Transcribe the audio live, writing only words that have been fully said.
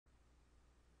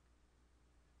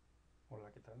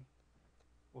tal?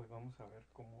 Hoy vamos a ver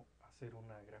cómo hacer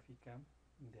una gráfica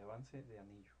de avance de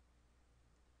anillo.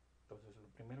 Entonces lo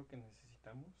primero que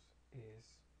necesitamos es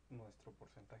nuestro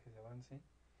porcentaje de avance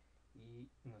y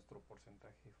nuestro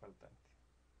porcentaje faltante,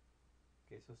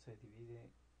 que eso se divide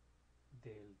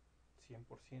del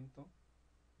 100%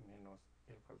 menos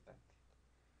el faltante.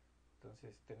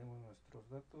 Entonces tenemos nuestros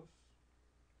datos,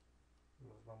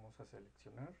 los vamos a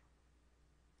seleccionar,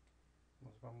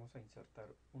 nos vamos a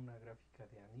insertar una gráfica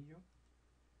de anillo.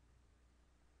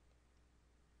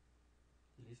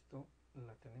 Listo,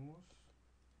 la tenemos.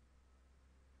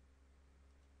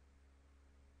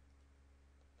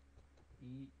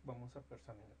 Y vamos a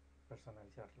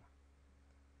personalizarla.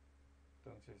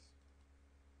 Entonces,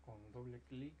 con doble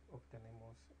clic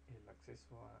obtenemos el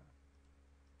acceso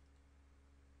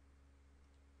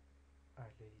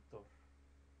al editor.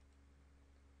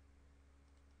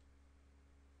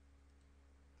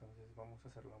 Entonces vamos a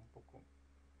hacerla un poco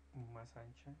más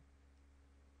ancha,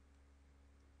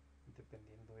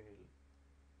 dependiendo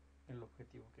el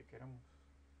objetivo que queramos.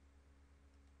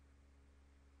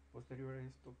 Posterior a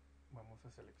esto vamos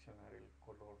a seleccionar el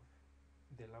color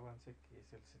del avance, que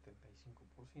es el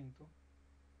 75%,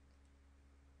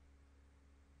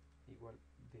 igual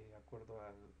de acuerdo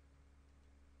a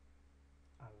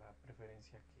la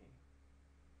preferencia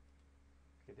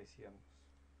que deseamos.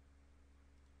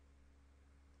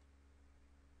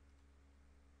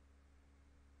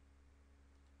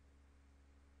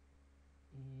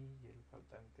 Y el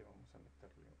faltante vamos a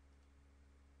meterle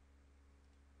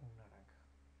un naranja.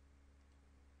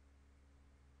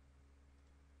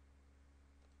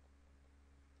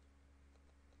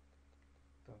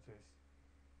 Entonces,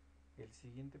 el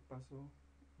siguiente paso,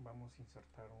 vamos a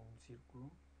insertar un círculo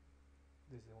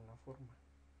desde una forma.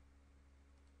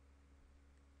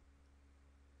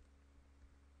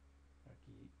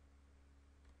 Aquí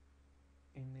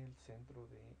en el centro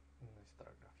de nuestra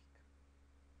gráfica.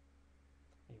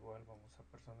 Igual vamos a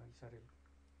personalizar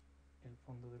el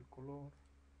fondo del color,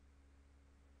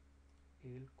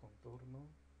 el contorno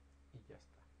y ya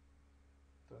está.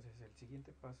 Entonces el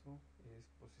siguiente paso es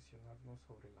posicionarnos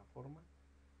sobre la forma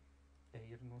e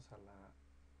irnos a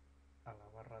la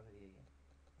barra de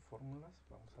fórmulas.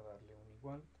 Vamos a darle un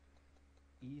igual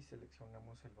y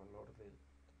seleccionamos el valor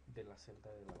de la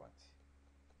celda del avance.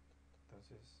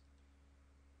 Entonces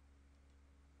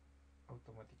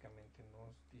automáticamente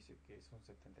nos dice que es un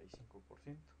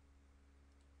 75%.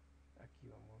 Aquí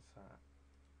vamos a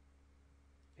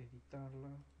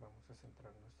editarla, vamos a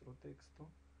centrar nuestro texto,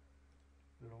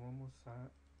 lo vamos a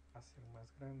hacer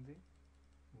más grande,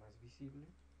 más visible,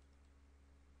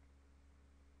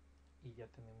 y ya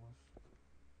tenemos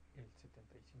el 75%.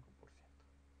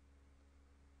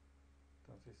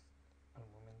 Entonces, al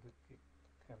momento de que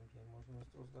cambiemos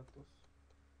nuestros datos,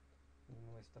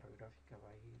 nuestra gráfica va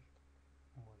a ir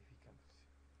modificándose.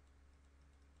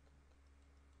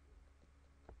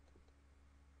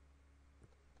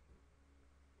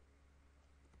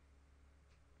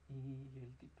 Y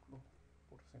el título: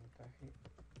 porcentaje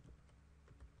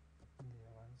de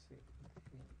avance de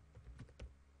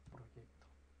proyecto.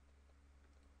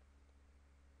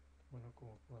 Bueno,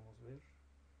 como podemos ver,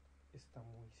 está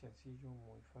muy sencillo,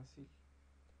 muy fácil,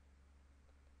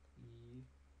 y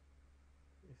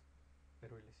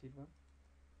espero les sirva.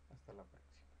 Hasta la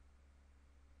próxima.